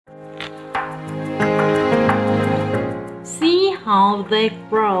how they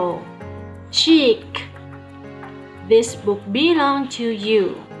grow. Chick, this book belongs to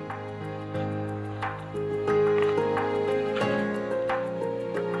you.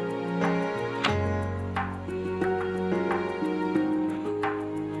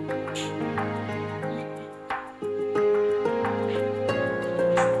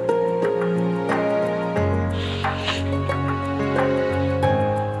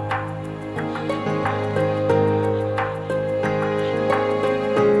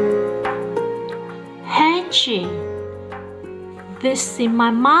 This is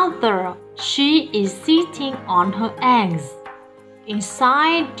my mother. She is sitting on her eggs.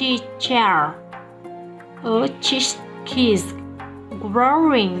 Inside the chair, a chick is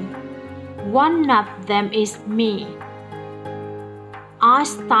growing. One of them is me. I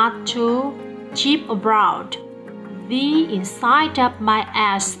start to chip around the inside of my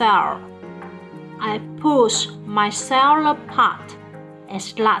egg cell. I push myself apart.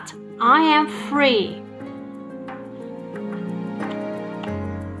 At last, I am free.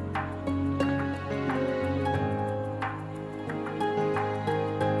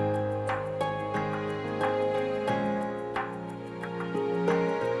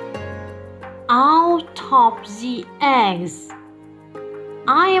 Out of the eggs,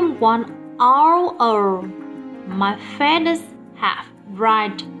 I am 1 hour old. My feathers have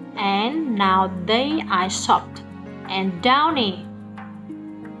dried, and now they are soft and downy.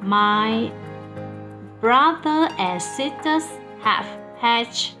 My brother and sisters have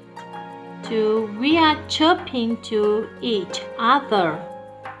hatched too. We are chirping to each other,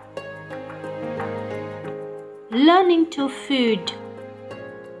 learning to feed.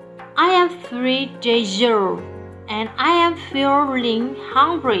 I am 3 days old, and I am feeling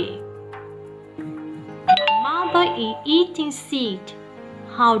hungry. My mother is eating seed.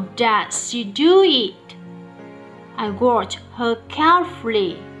 How does she do it? I watch her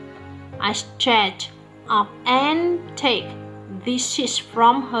carefully. I stretch up and take the seeds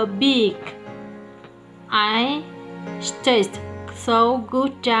from her beak. I taste so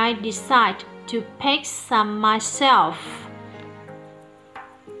good that I decide to pick some myself.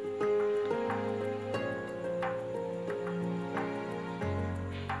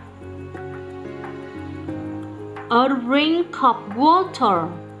 A drink of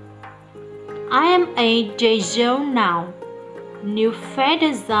water. I am 8 days old now. New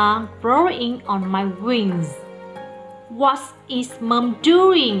feathers are growing on my wings. What is Mom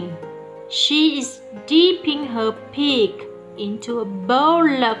doing? She is dipping her beak into a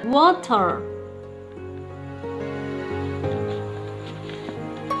bowl of water.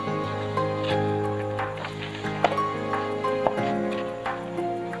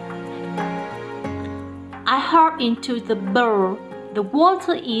 I hop into the bowl. The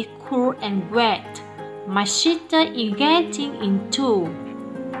water is cool and wet. My sister is getting in too.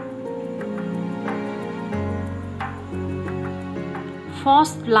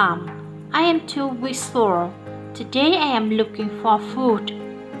 First lamb. I am 2 weeks old. Today I am looking for food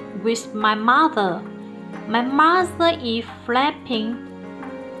with my mother. My mother is flapping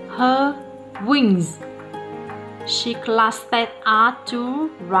her wings. She clasped us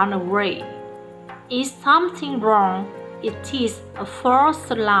to run away. Is something wrong? It is a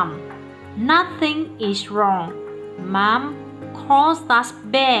false alarm. Nothing is wrong. Mom calls us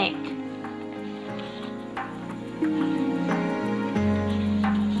back.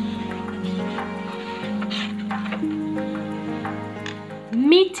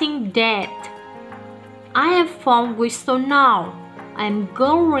 Meeting Dad. I am 4 weeks old now. I am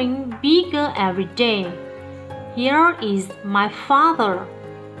growing bigger every day. Here is my father.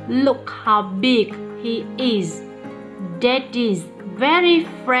 Look how big he is. Dad is very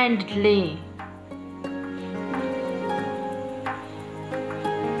friendly.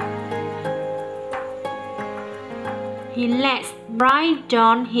 He lays right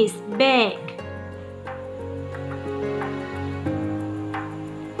down his back.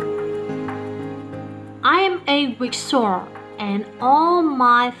 I am 8 weeks old, and all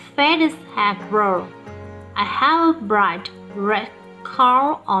my feathers have grown. I have a bright red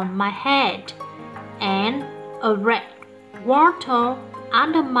curl on my head and a red water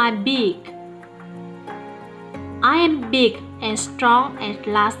under my beak. I am big and strong. At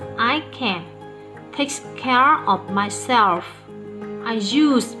last I can take care of myself. I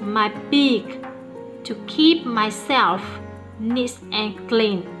use my beak to keep myself neat and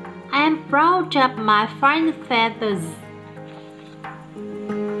clean. I am proud of my fine feathers.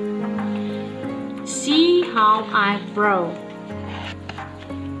 See how I grow.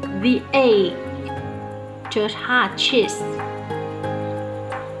 The egg just hatches.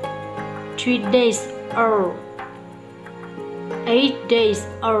 3 days old. 8 days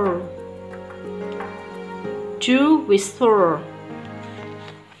old. 2 whistle.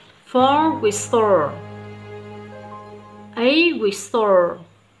 4 whistle. 8 whistle.